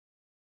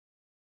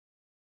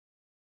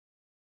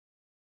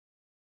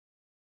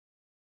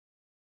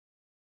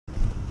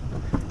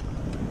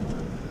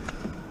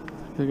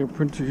Okay, I got a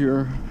printer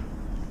here.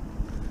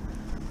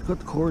 Got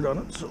the cord on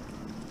it, so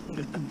I'll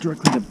get it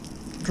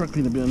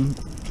directly in the bin.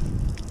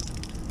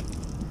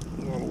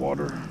 A lot of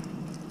water.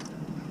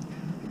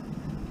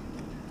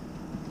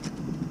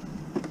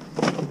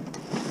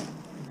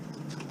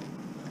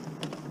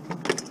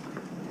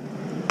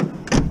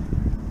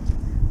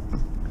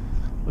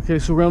 Okay,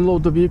 so we're gonna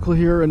unload the vehicle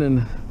here and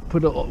then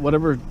put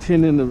whatever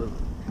tin in the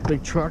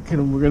big truck,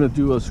 and we're gonna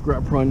do a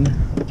scrap run,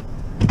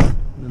 and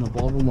then a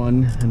bottle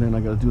run, and then I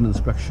gotta do an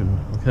inspection.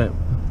 Okay.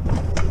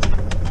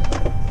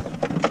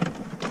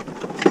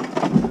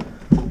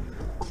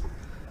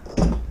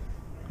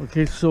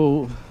 Okay,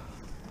 so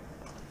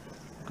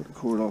got the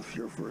cord off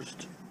here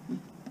first.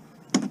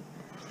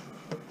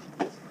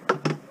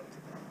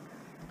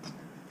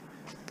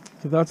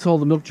 So that's all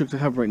the milk jugs I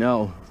have right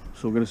now.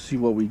 So we're gonna see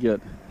what we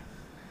get.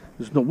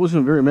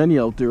 Wasn't very many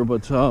out there,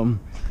 but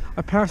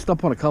I passed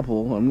up on a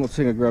couple. I'm not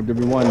saying I grabbed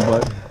every one,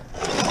 but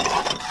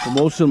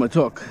most of them I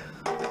took.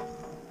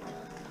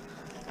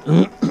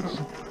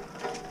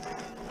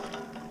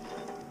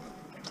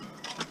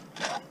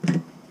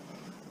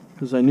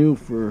 Because I knew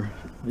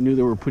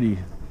they were pretty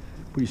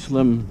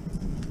slim.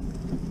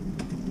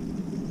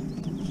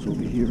 It's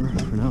over here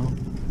for now.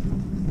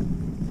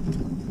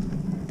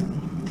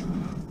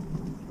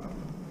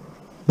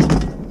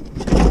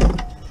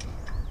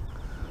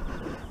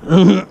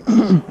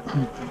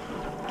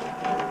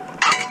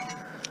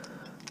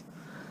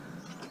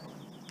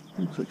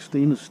 Looks like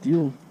stainless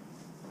steel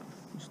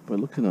just by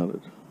looking at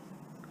it.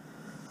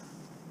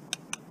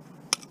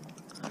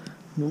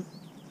 Nope.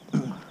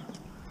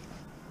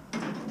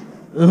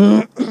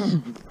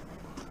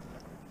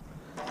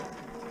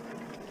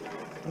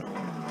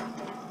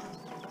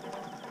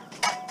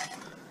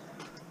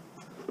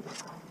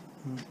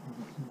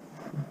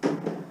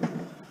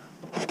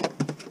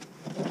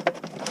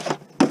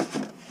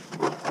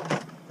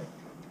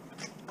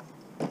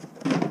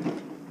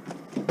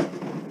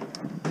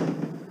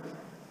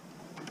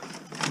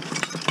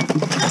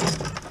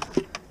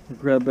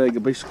 Grab a bag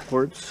of basic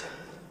parts.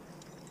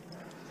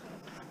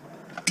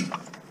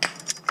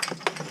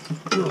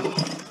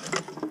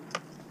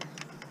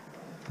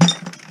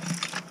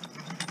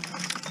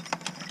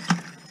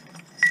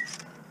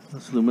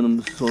 That's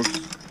aluminum, so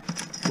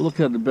we'll look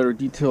at the better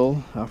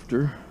detail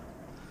after.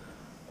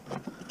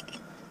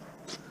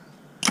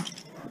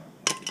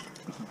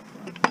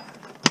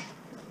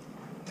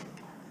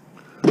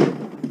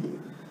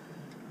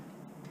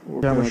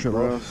 Camera shut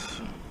off.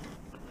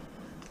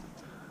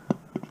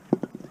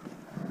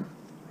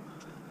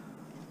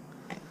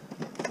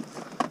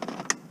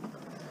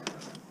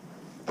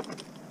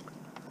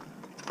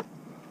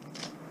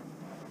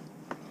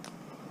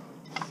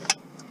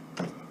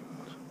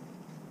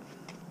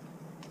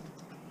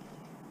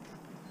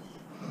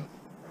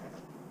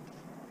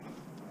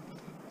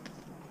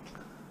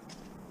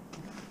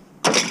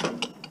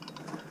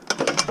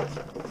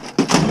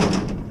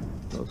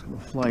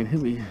 Flying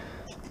heavy.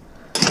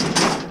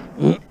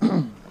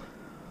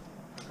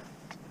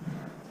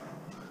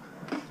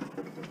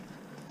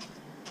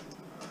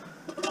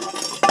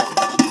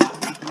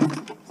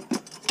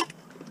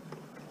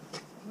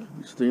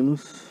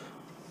 Stainless.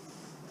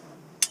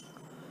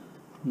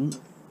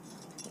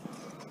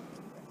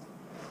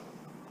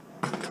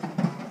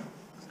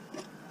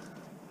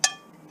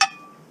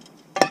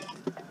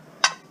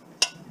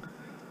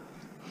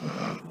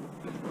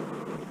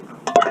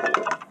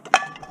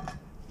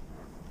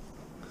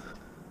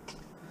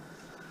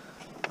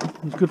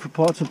 It was good for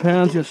pots and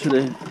pans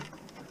yesterday.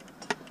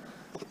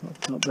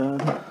 Not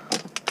bad.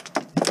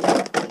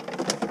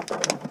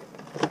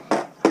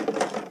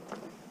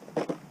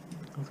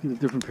 Let's get a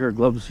different pair of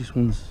gloves. These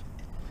ones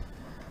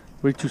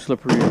way too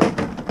slippery.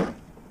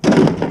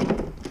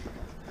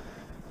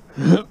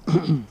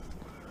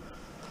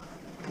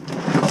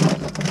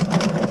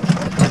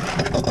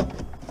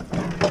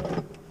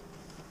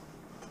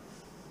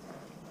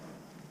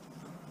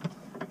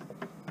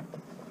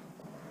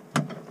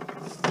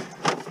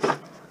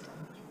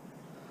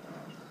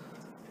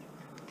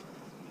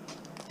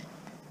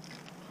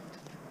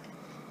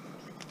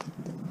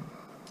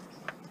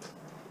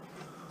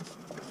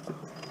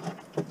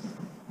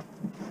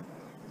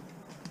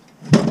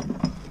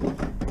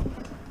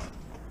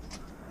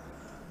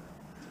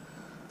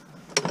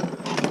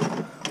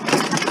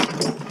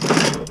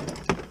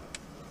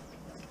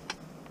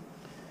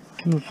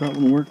 I don't know if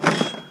that one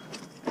works.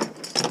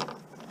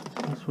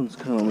 This one's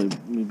kind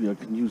of maybe I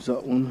can use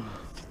that one.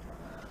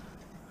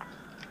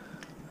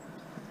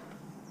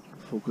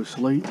 Focus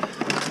light.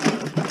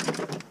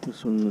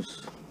 This one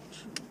is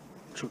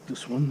chuck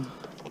this one.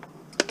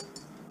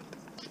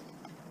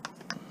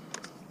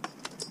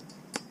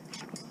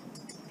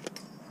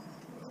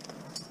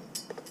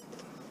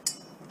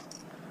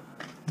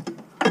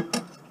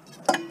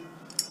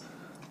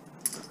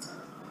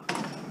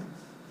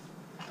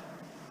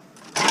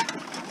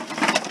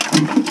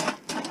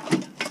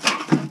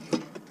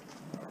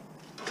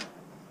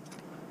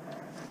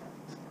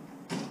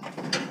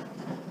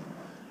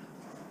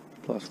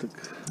 Plastic.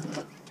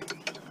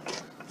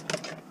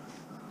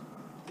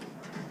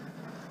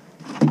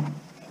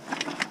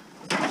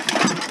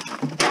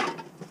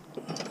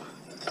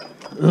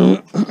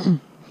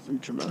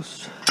 bunch of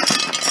mess.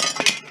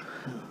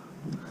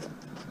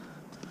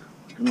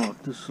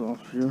 Knock this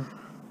off here.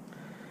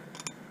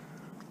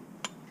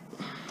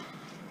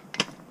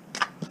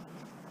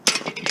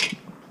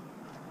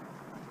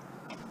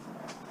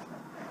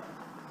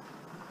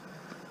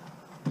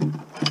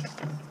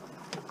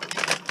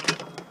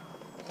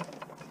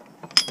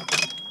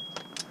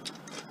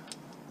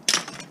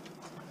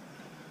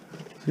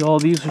 See, all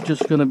these are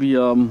just going to be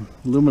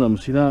aluminum.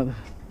 See that?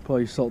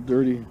 Probably salt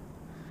dirty.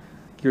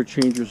 Gear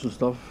changers and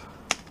stuff.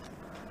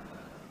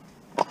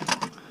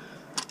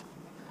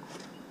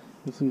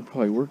 This thing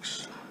probably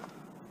works.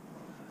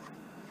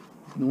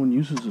 No one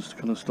uses this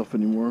kind of stuff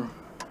anymore.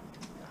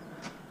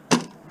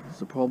 That's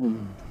the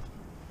problem.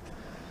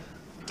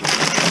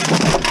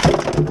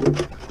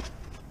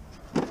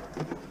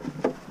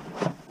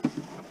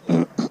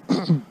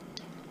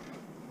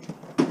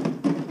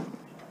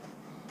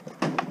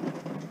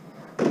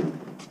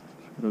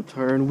 Got a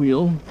tire and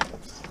wheel.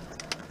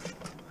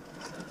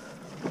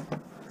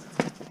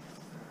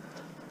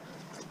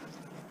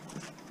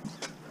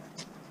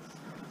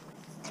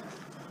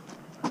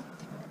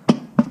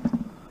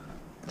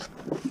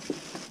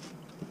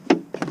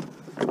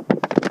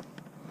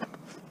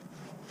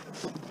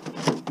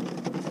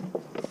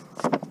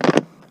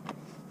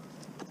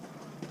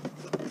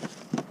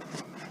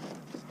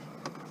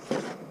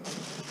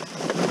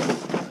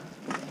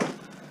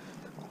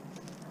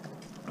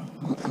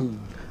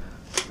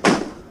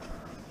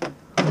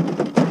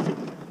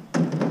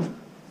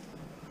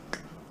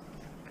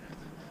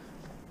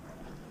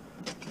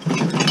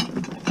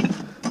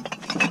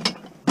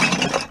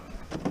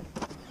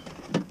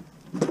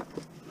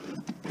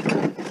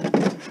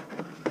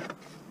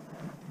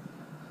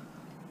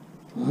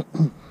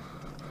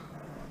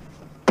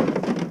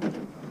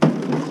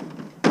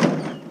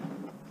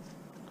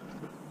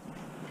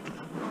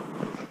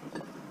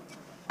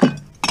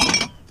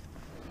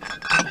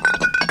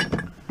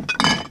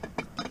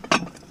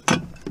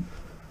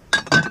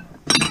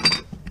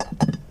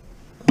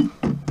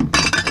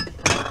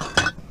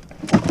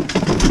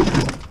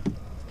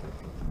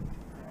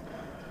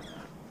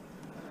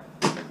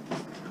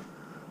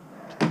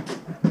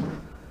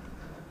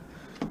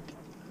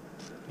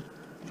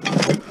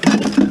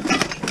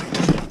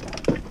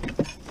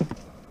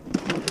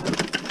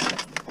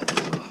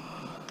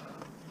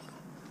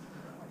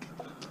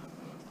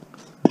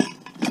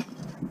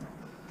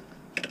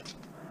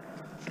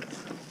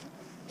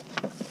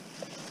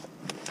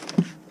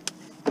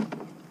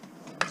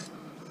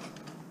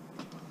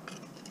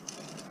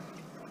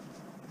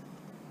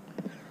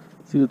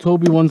 See, the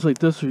Toby ones like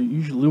this are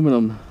usually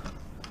aluminum.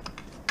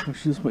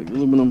 Actually, this might be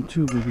aluminum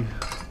too, maybe.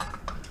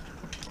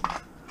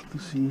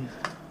 Let's see.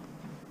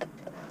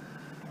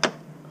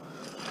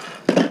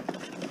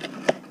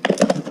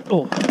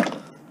 Oh!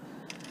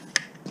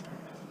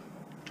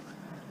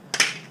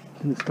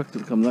 Didn't expect it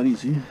to come that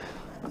easy.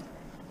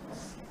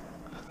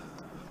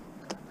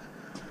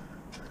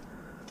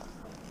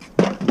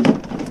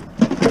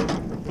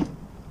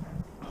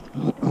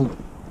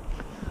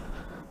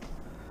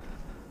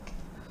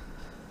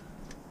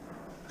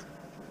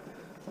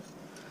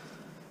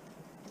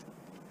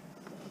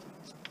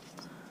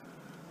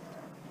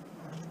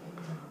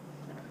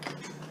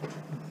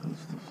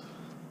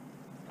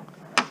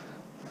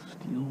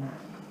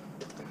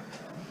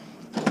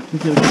 I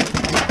got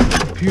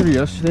a computer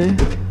yesterday.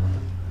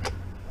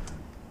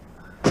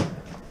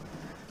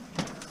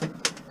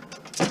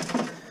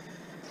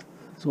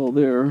 It's all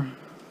there.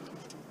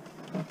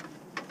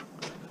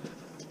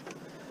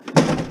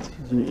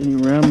 Is there any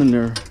ram in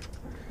there?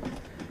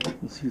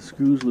 Let's see, the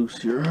screws loose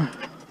here.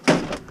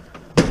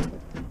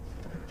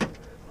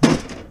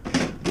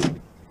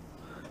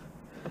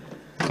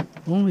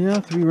 Oh yeah,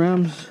 3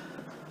 rams.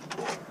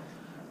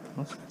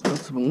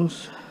 That's the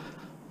bonus.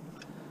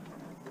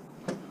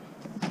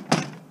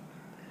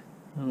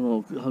 I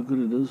don't know how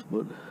good it is,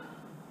 but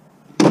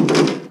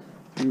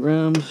 3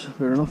 rams,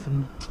 better than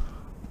nothing.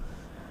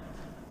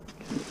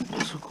 Okay,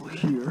 this will go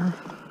here.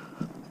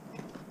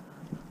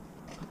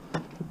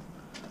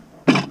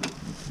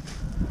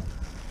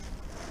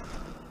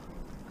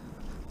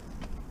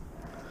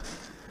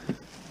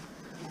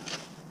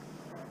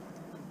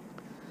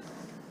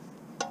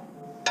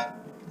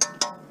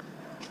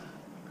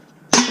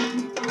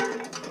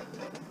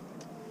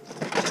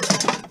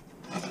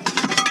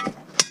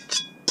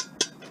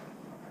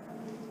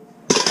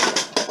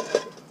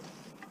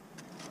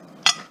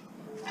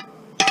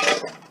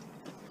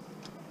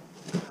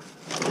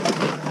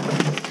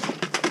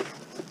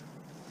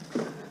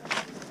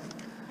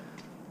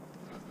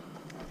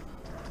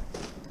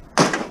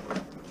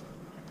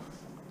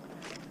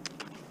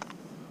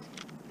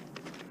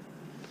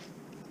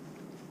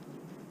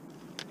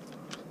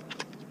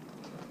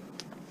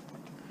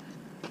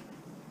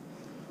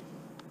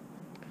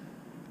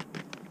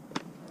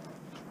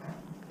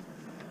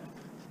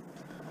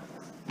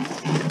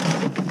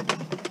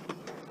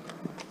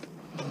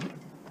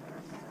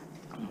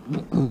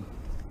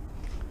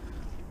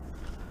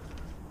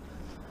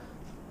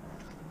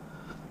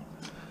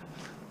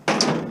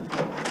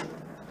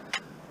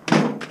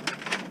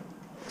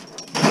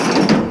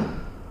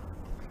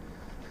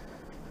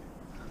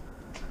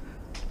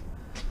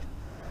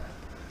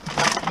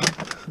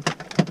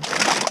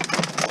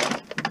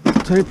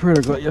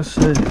 typewriter I got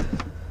yesterday.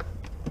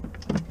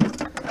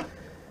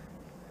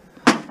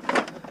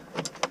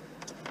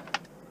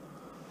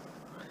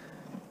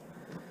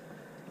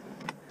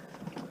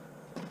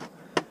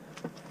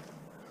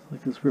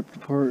 Like it's ripped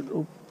apart.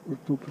 Oh,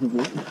 ripped open a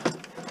bit.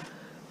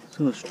 It's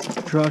gonna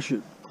trash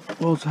it.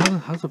 Well, it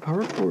has a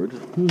power cord.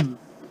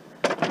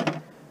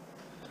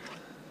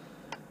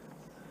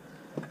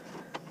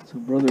 So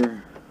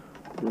brother,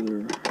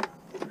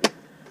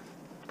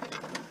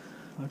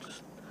 I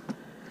just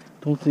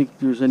don't think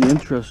there's any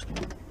interest in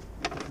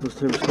this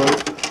type of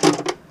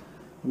stuff.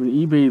 I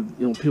mean, eBay,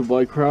 you know, people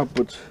buy crap,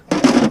 but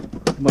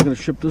am I gonna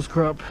ship this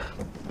crap?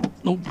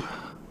 Nope.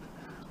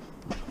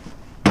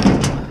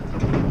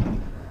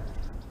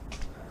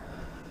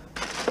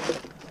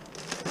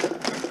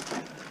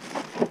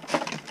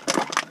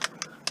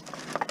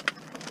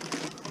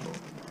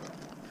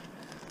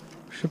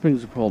 Shipping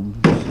is a problem.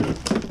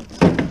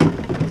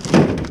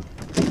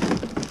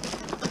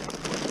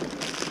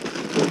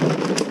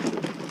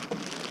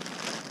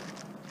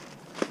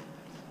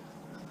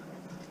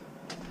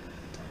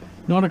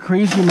 Not a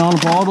crazy amount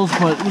of bottles,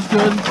 but it was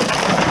good.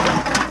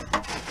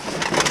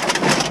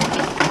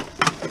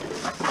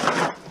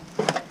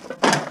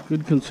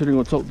 Good considering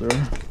what's out there.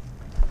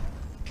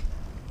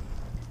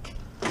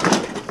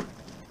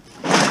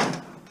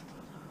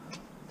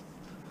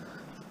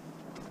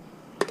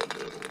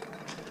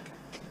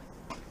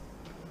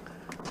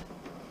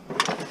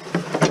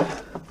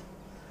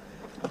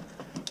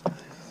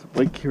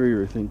 Bike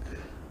carrier, I think.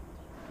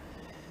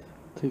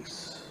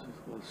 Takes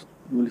a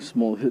really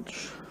small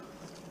hitch.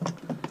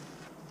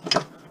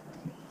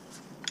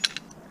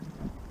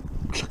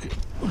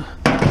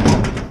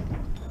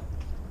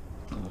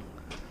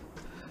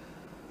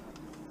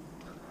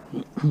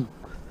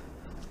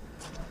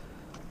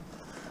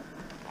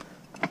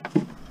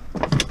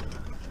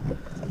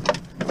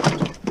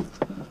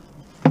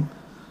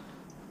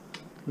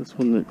 That's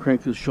when the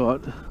crank is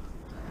shot.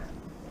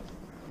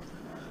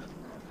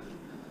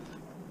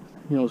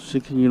 You know, I was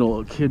thinking, you know,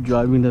 a kid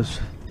driving this,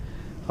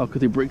 how could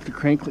they break the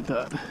crank like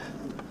that?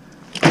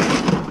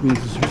 It means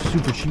it's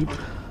super cheap.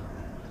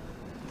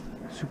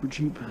 Super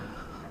cheap.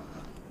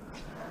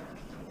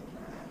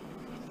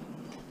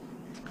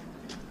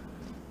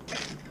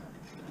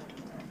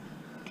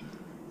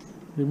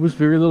 It was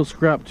very little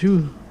scrap too.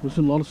 There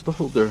wasn't a lot of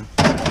stuff out there.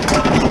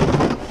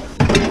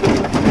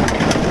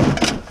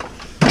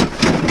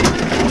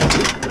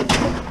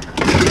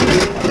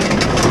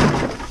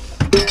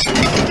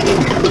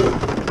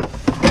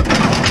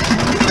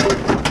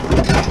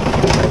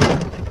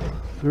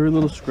 Very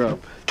little scrap.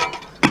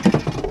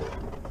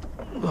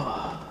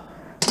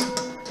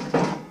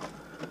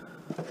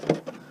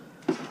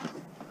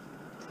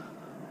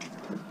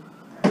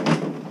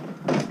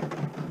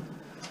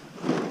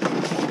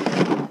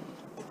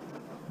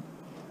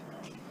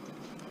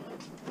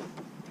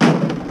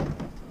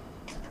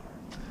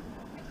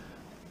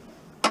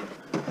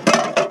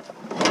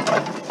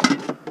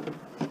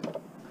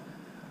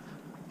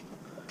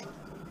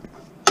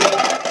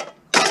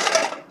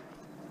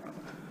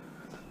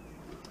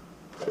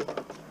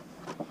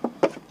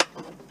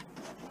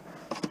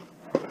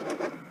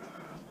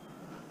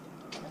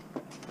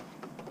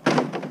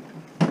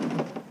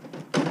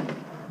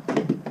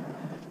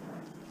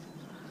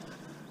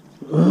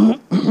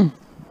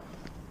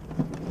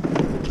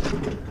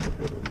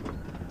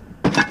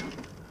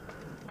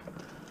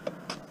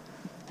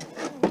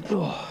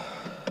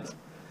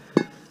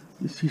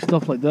 You see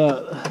stuff like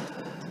that,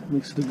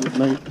 makes it a good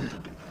night.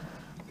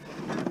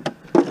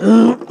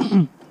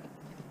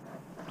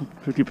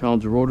 50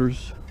 pounds of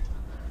rotors.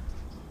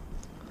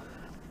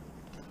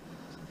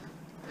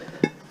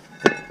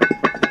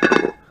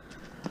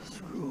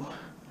 Screw.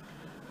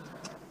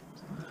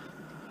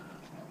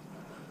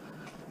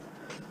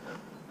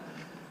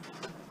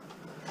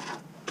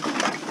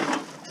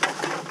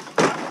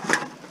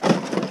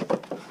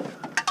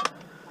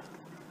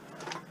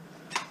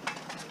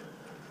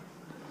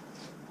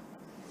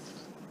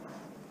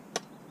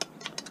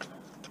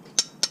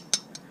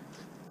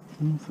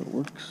 I don't know if it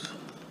works.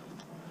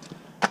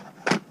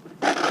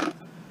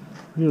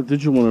 I got a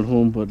digital one at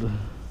home, but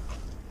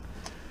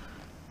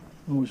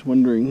I was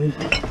wondering.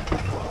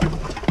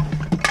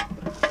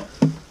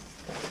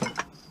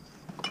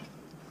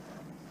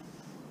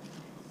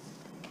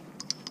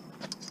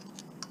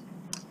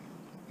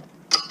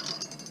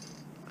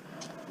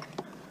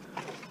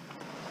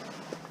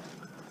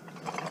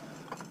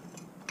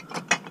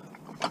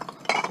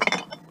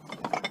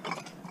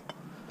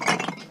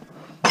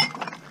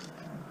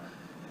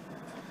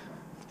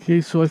 Okay,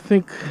 so I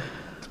think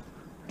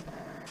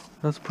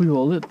that's pretty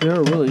well it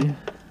there, really.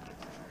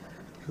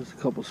 Just a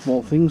couple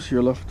small things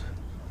here left.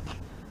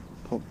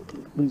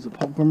 There's a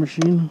popcorn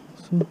machine.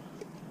 See?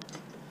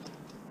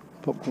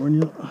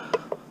 Popcorn, yeah.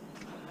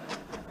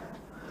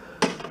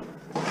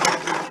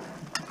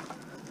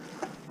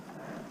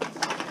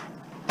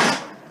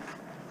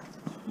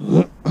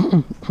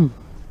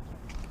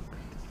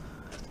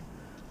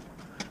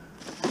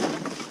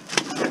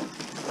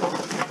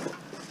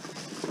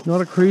 Not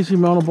a crazy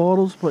amount of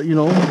bottles, but you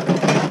know,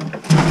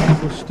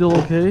 We're still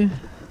okay.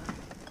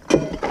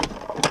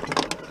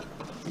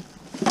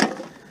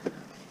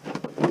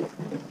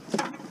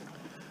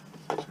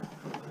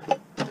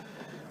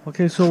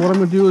 Okay, so what I'm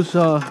gonna do is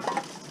I'm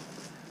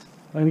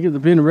gonna get the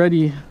bin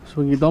ready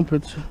so we can dump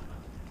it.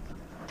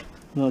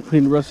 And I'll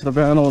clean the rest of the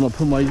van, and I'll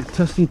put my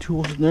testing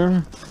tools in there,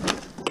 and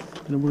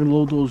then we're gonna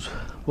load those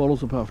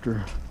bottles up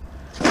after.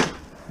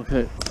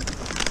 Okay.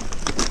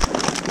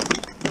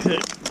 Okay,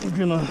 we're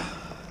gonna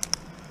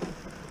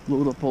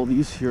load up all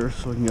these here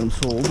so I can get them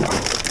sold.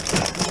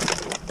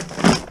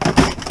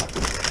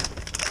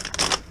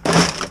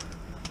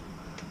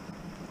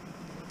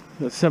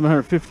 Got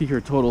 750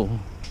 here total.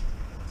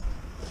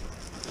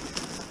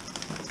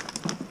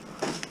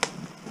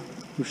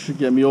 Which should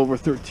get me over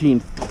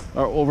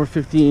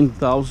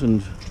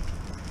 15,000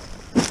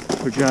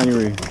 for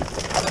January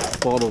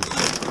bottles.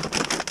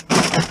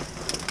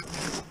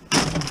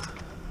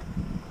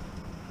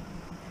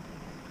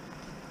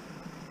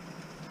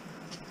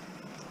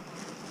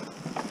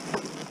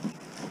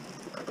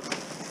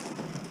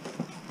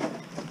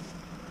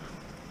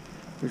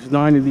 There's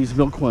 9 of these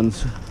milk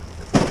ones.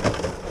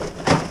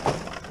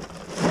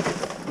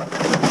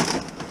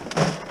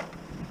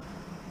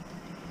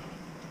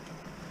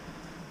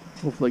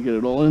 Hopefully I get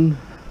it all in.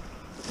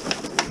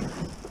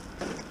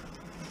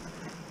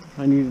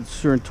 I needed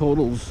certain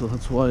totals, so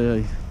that's why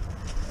I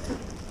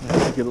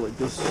have to get it like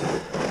this.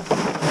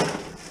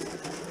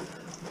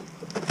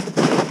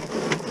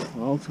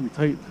 Well, it's gonna be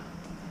tight.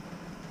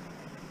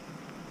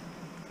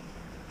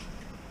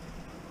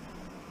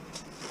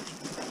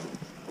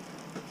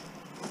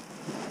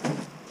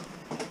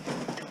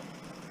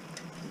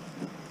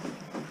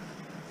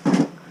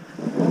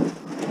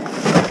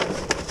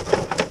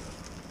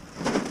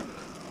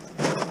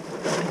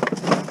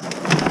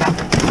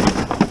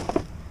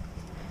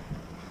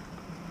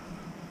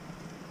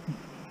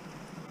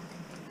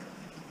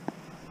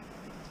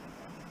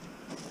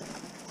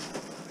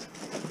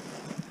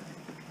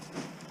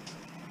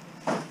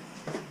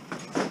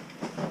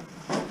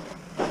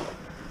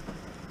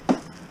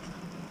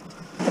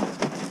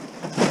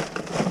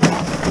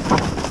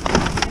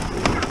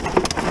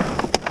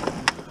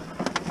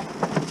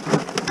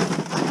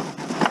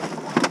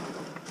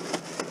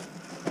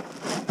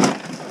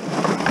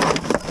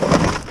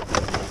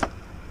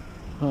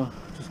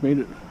 Made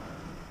it.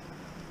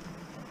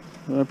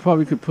 I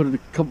probably could put it in a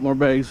couple more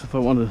bags if I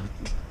want to,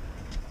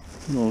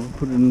 you know,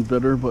 put it in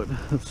better, but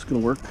that's gonna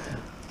work.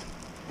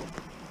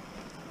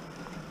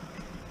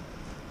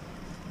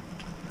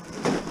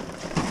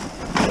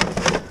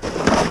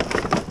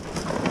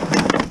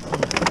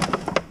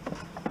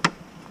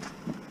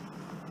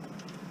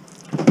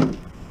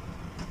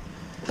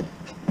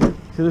 Okay,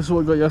 this is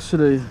what I got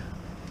yesterday.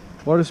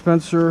 Water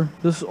dispenser.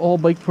 This is all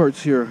bike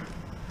parts here.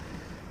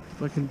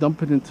 I can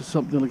dump it into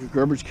something like a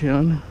garbage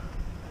can.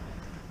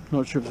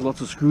 Not sure if there's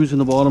lots of screws in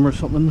the bottom or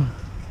something.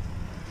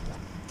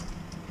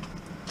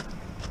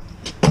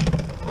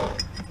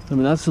 I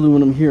mean, that's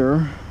aluminum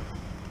here.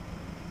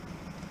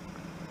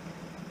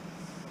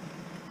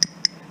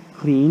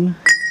 Clean.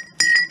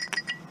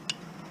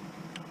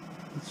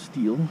 It's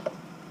steel.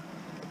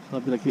 So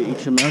that'd be like a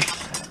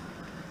HMS.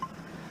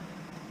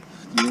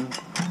 Steel.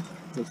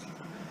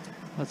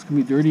 That's gonna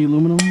be dirty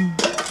aluminum.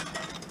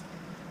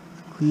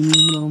 Clean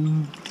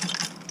aluminum.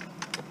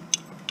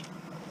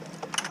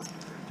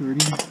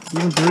 Dirty,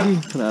 even dirty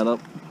can add up.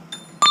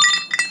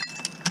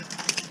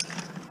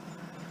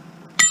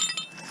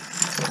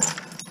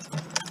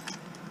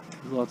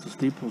 There's lots of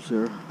staples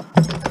here.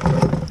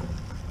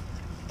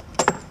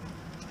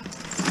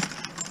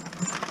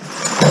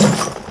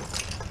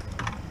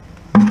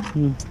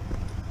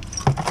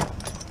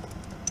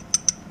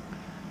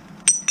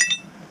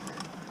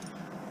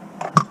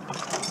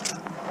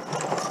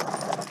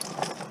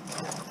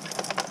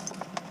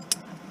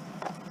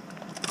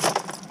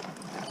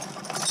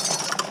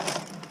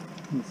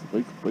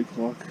 Bike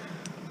lock.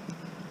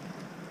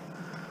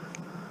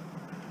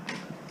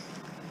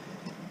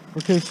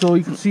 Okay, so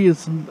you can see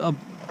it's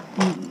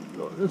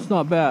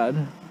not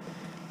bad.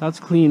 That's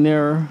clean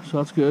there, so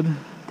that's good.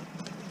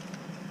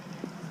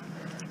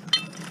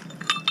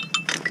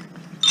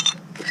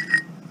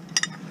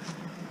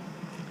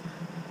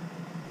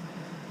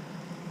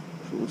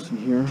 Put what's in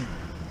here.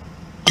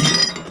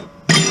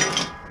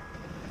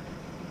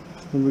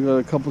 Then we got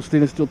a couple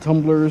stainless steel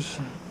tumblers.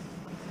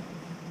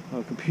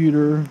 A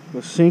computer,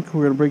 a sink,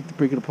 we're going to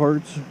break it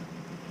apart,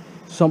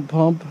 sump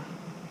pump,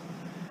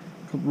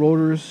 a couple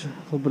rotors,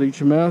 a little bit of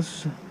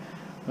HMS.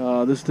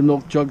 This is the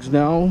milk jugs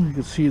now. You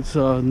can see it's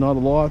not a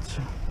lot.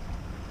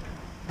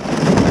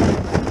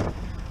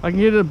 I can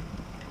get it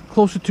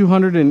close to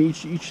 200 in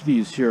each of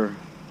these here,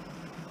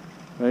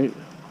 right?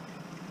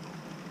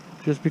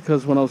 Just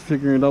because when I was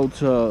figuring it out,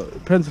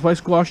 depends if I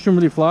squashed them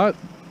really flat,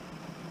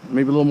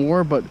 maybe a little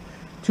more, but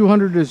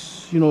 200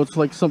 is, you know, it's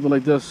like something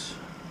like this.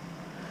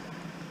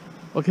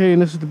 Okay,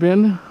 and this is the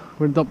bin.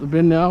 We're gonna dump the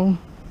bin now.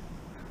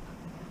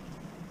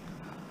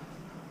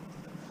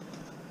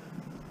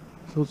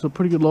 So it's a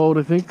pretty good load,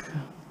 I think.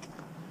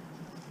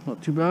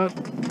 Not too bad.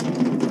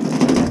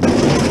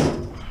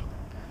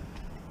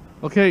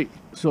 Okay,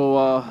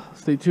 so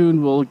stay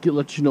tuned. We'll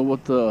let you know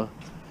what the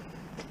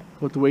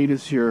weight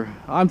is here.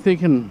 I'm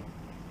thinking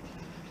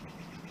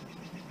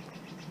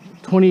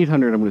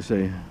 2,800. I'm gonna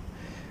say.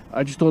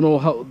 I just don't know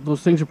how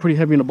those things are pretty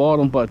heavy in the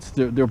bottom, but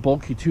they're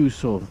bulky too.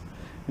 So,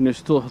 and there's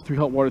still 3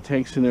 hot water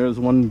tanks in there. There's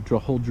one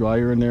whole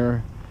dryer in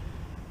there.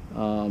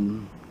 A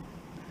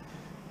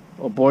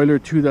boiler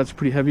too. That's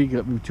pretty heavy.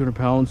 Got maybe 200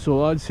 pounds.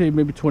 So I'd say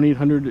maybe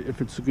 2,800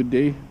 if it's a good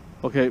day.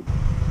 Okay.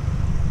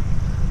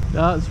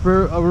 Yeah, it's a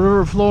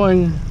river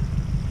flowing.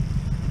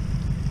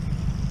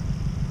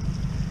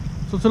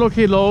 So it's an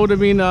okay load. I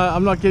mean,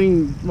 I'm not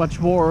getting much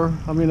more.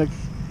 I mean, I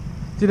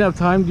didn't have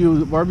time to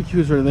do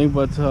barbecues or anything,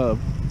 but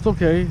it's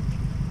okay.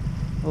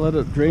 I'll let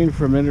it drain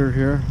for a minute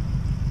here.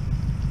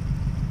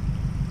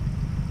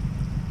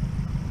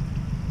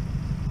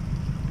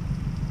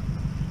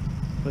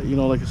 But you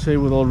know, like I say,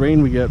 with all the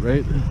rain we get,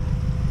 right?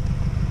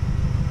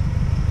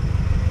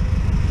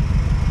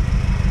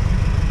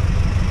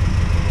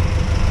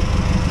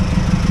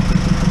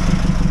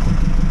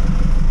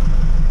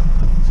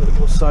 So it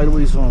goes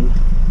sideways on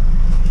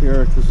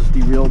here because it's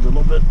derailed a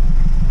little bit.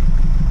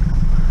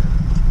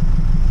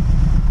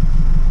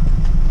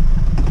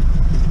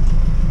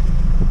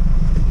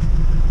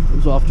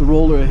 Goes off the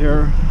roller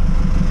here.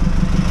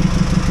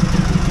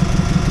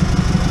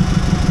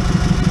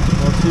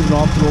 Well, it's even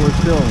off the roller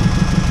still.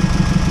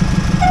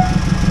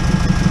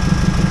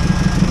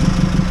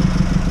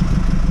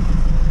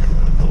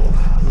 A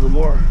little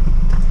more.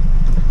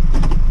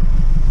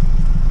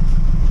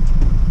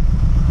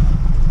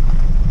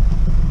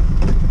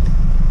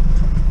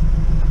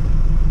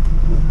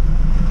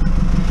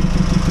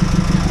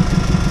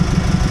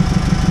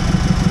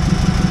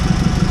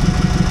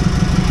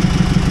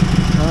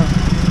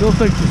 Feels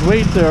like there's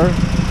weight there.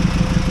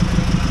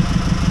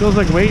 Feels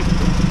like weight.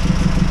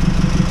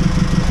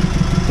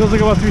 Feels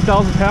like about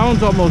 3,000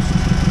 pounds almost.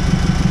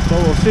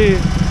 But we'll see.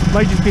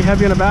 Might just be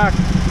heavy on the back.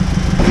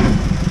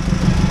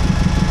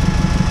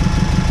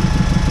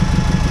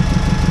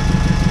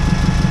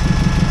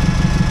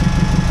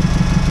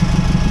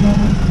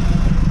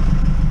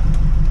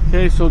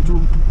 Okay, so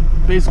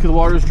basically the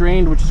water's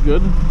drained, which is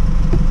good.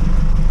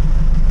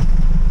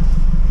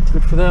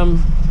 Good for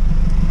them.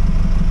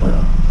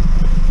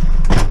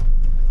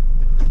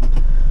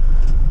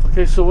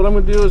 Okay, so what I'm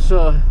going to do is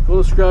go to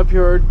the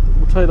scrapyard,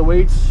 we'll tie the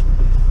weights,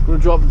 we're going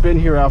to drop the bin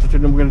here after,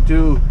 and then we're going to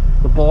do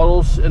the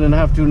bottles, and then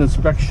have to do an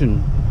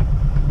inspection.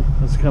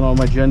 That's kind of on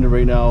my agenda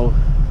right now.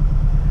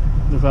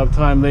 And if I have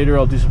time later,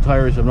 I'll do some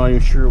tires. I'm not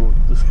even sure what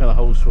this kind of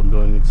house I'm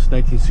doing. It's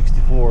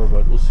 1964,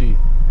 but we'll see.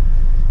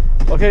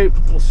 Okay,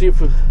 we'll see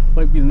if it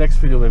might be the next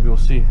video, maybe we'll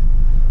see.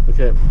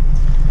 Okay.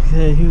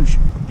 Okay, huge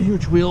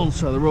wheel on the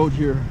side of the road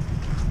here.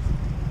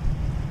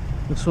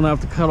 This one I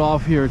have to cut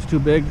off here, it's too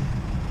big.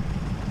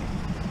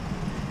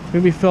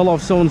 Maybe fell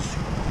off someone's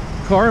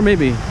car,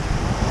 maybe.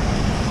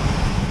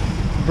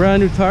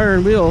 Brand new tire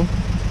and wheel.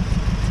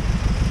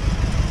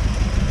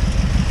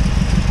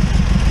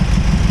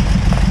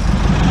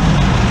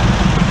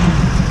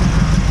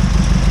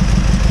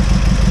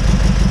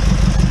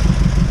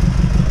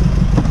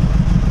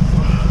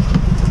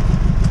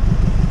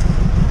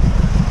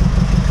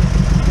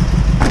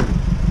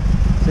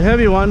 It's a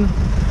heavy one.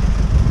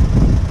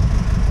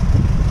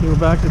 We're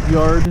back at the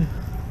yard.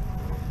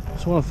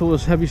 I want to throw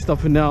this heavy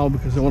stuff in now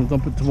because I want to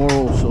dump it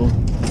tomorrow, so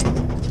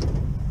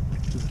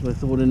just I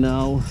throw it in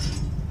now.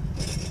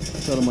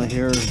 It's out of my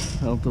hair.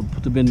 I have to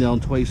put the bin down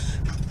twice.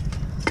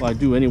 Well, I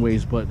do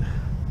anyways, but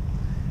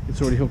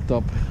it's already hooked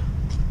up.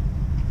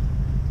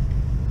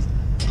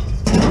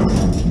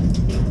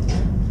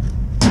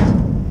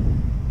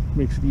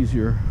 Makes it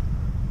easier.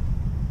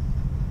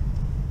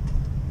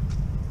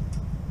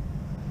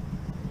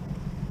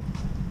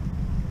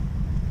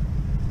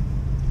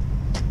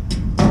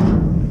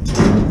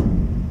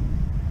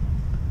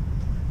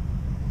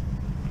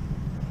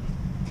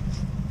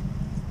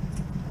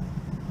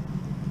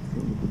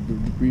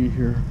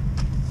 Here,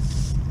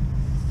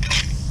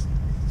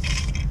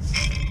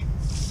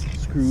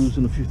 screws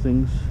and a few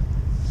things.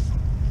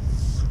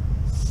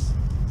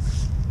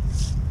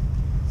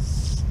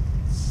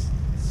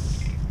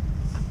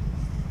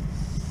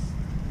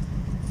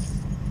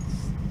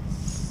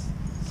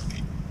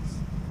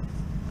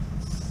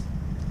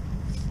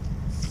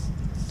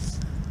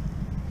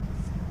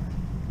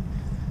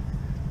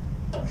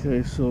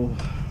 Okay, so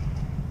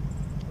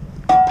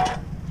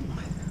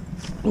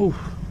oh.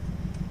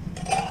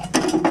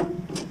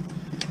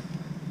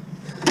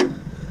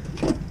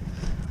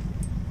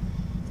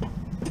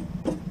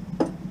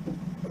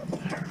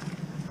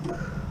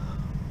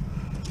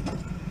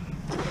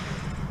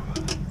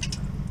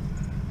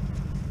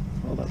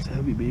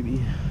 Heavy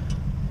baby.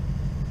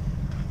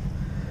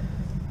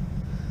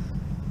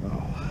 Oh, I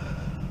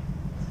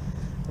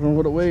don't know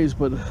what it weighs,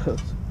 but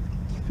it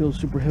feels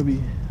super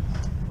heavy.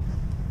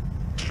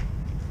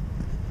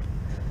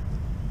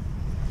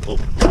 Oh.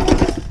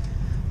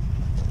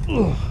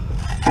 Ugh.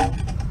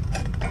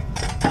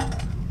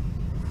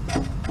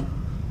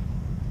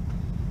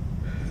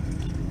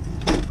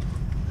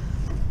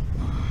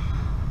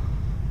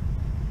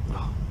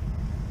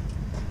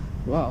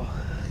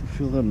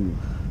 feel them.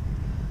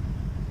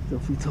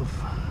 Definitely tough.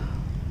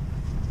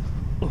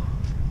 Oh.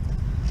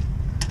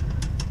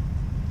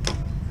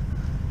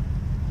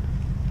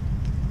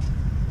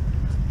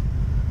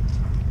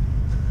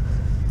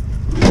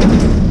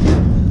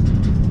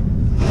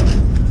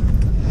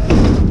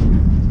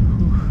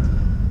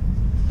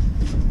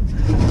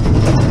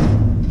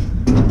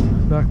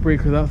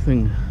 Backbreaker, that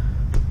thing.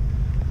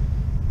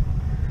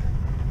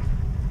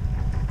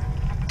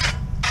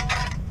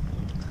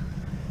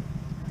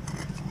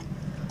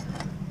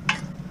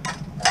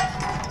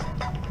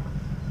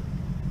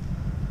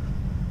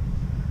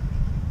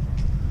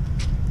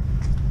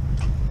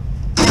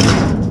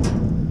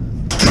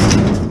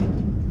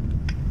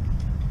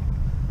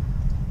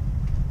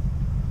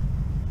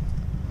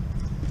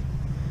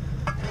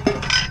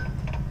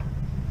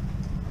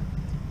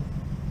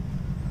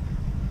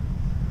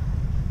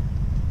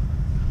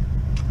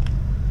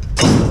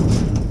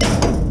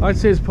 I'd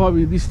say it's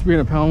probably at least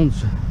 300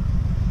 pounds.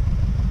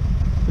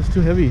 It's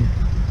too heavy.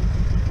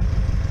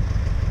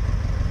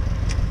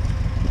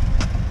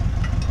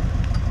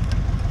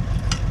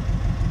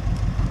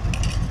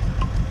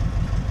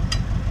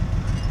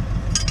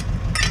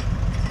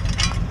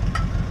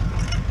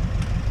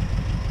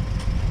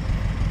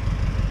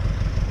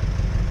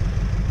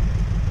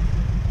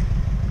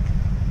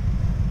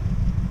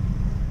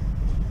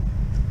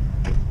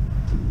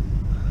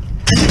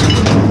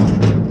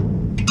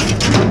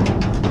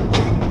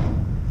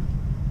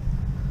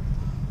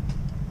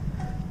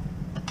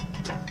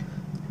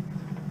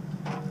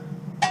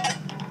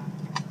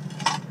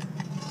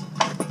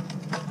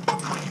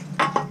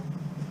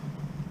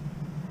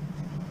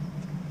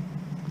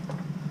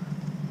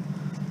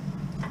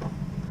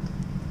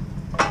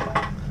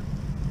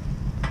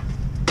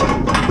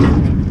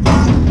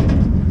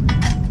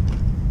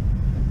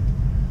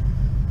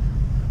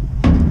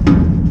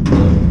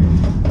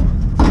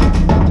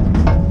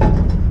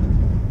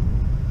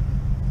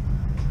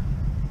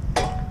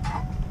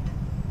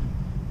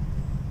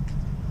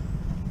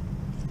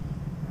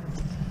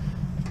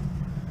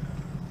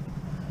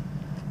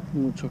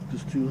 I'm gonna chuck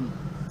this too.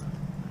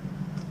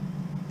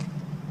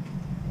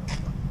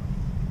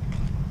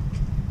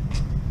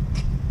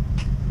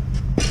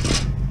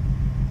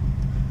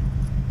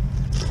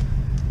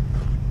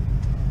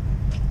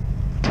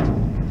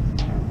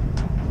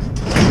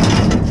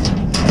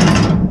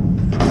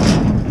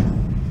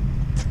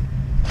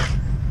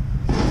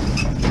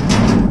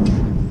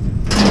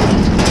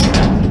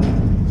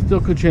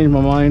 Still could change my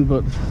mind,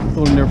 but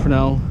throw it in there for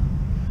now.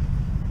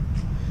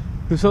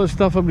 This other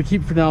stuff I'm going to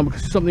keep for now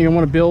because it's something I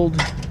want to build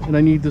and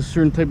I need this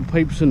certain type of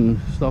pipes and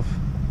stuff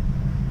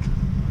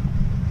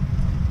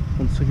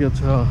once I get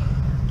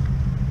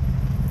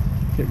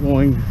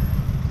going.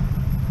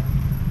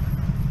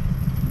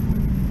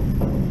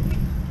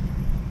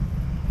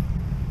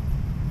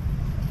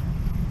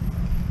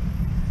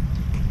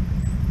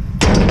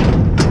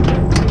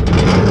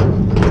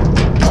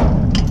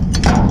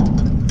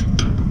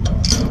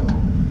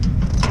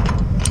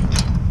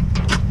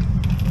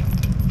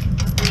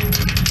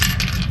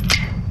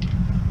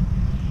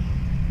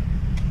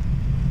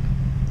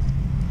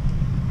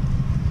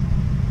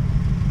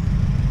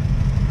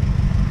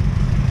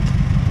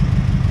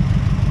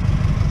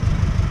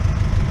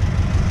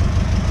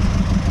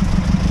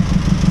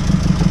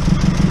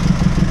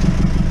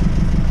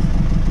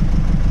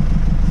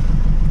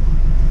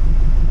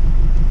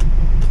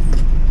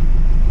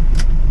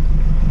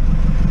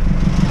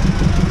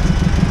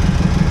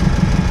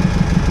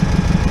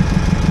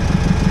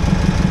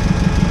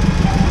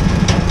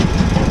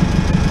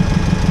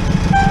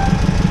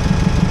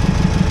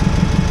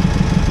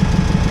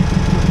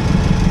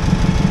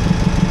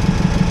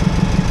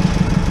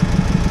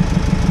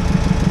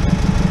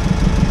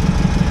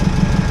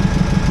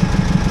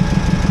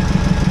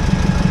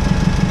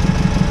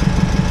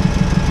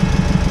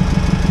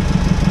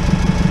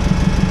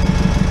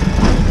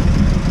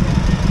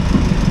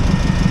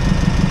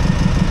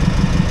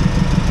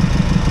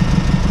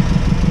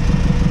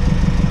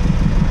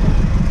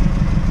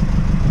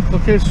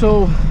 Okay,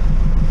 so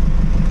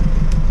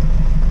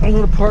I'm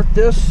going to park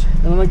this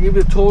and I'm going to give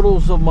you the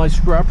totals of my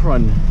scrap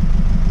run.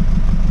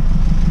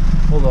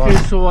 Hold on. Okay,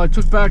 so I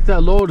took back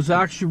that load. It's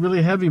actually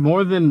really heavy,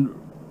 more than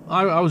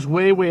I was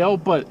way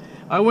out, but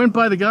I went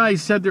by the guy, he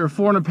said there are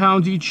 400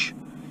 pounds each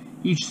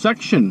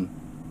section,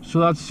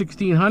 so that's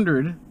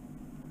 1,600,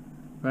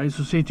 right?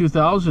 So say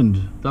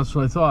 2,000. That's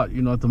what I thought,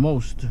 you know, at the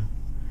most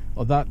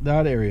of that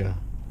area.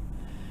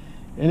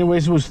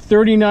 Anyways, it was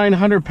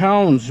 3,900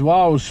 pounds.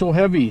 Wow, it was so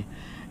heavy.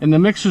 And the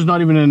mixer's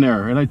not even in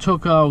there. And I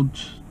took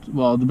out,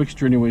 well, the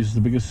mixture anyways is the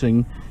biggest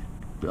thing.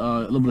 A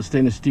little bit of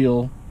stainless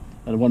steel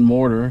and one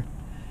mortar.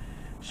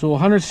 So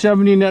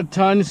 170 net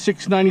ton,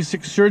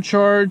 696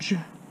 surcharge.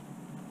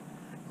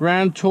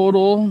 Grand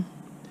total,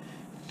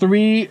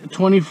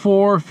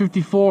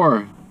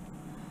 324.54.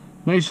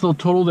 Nice little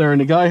total there.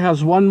 And the guy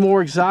has one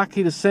more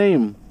exactly the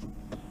same.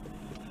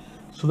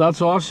 So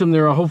that's awesome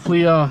there.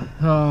 Hopefully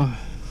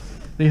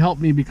they help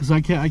me because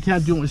I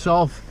can't do it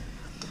myself.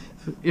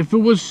 If it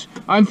was,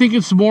 I'm thinking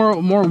it's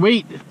more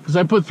weight, because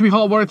I put 3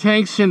 hot water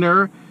tanks in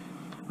there.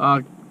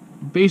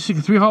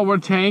 Basically 3 hot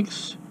water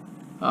tanks.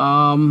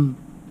 There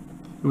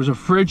was a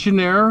fridge in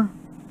there.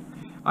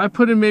 I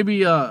put in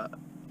maybe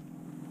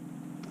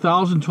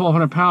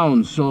 1,200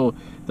 pounds, so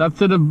that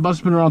thing must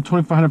have been around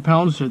 2,500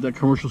 pounds, that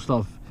commercial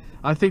stuff.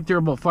 I think they're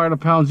about 500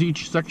 pounds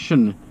each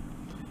section,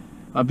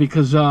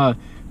 because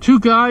 2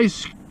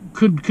 guys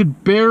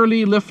could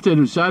barely lift it.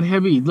 It was that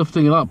heavy,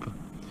 lifting it up.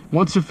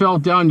 Once it fell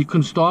down, you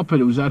couldn't stop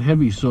it. It was that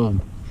heavy. So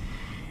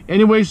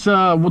anyways,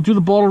 we'll do the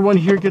bottle run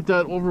here, get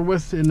that over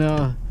with,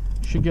 and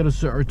should get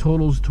us our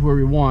totals to where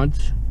we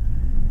want.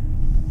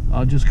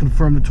 I'll just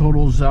confirm the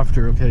totals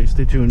after. Okay,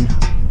 stay tuned.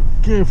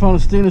 Okay, I found a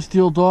stainless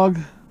steel dog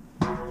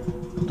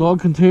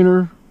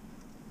container.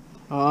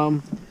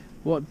 Well,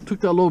 took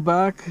that load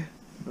back.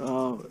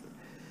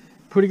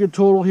 Pretty good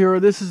total here.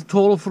 This is the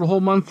total for the whole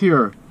month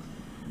here.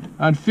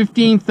 I had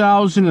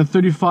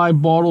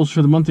 15,035 bottles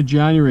for the month of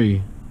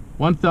January.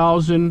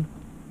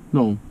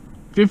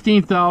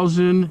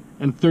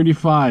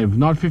 15,035,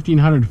 not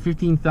 1,500,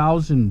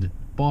 15,000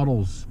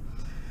 bottles.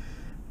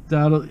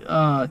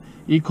 That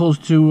equals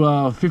to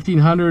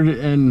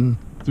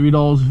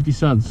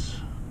 $1,503.50.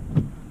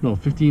 No,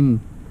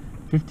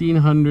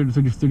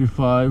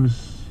 1,535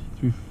 is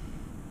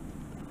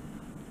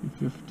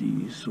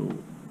 350, so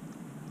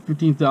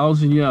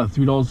 15,000, yeah,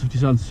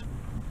 $3.50.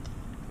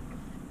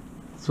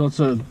 So it's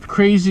a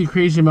crazy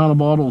amount of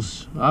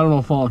bottles. I don't know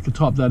if I could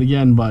top that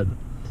again, but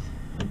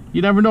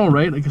you never know,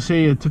 right? Like I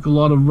say, it took a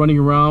lot of running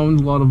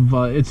around, a lot of,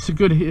 it's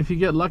good if you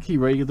get lucky,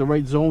 right? You get the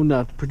right zone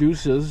that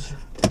produces.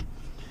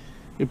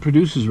 It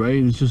produces, right?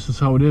 It's just, that's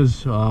how it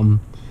is.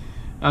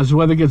 As the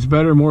weather gets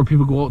better, more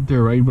people go out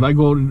there, right? But I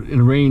go out in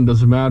the rain,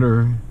 doesn't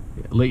matter,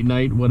 late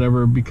night,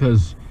 whatever,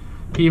 because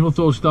people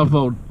throw stuff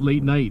out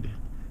late night.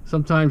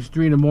 Sometimes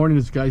 3 in the morning,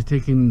 this guy's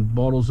taking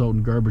bottles out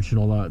in garbage and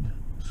all that.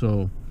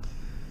 So,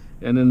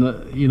 and then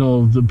you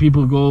know, the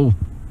people go.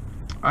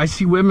 I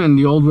see women,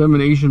 the old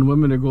women, Asian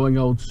women, are going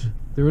out.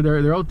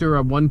 They're out there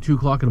at 1, 2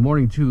 o'clock in the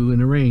morning too, in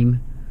the rain.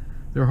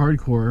 They're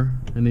hardcore,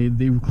 and they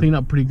clean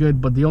up pretty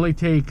good. But they only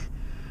take,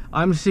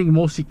 I'm seeing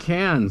mostly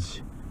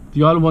cans.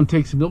 The other one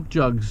takes milk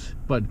jugs,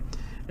 but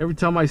every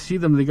time I see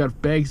them, they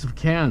got bags of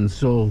cans.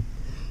 So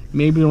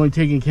maybe they're only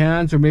taking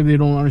cans, or maybe they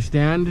don't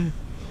understand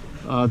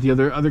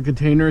the other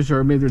containers,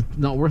 or maybe they're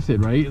not worth it,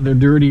 right? They're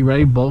dirty,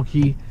 right?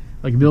 Bulky,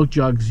 like milk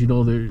jugs. You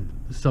know,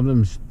 some of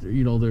them,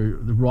 you know, they're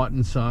rotten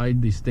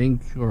inside. They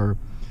stink, or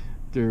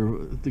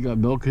they got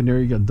milk in there.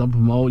 You got to dump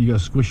them out. You got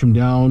to squish them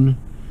down.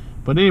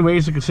 But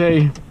anyways, like I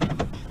say,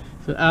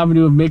 it's an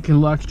avenue of making a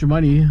little extra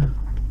money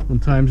when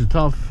times are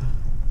tough.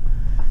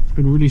 It's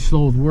been really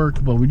slow with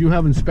work, but we do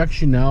have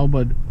inspection now.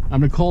 But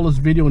I'm gonna call this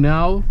video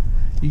now.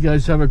 You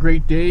guys have a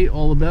great day.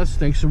 All the best.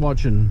 Thanks for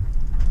watching.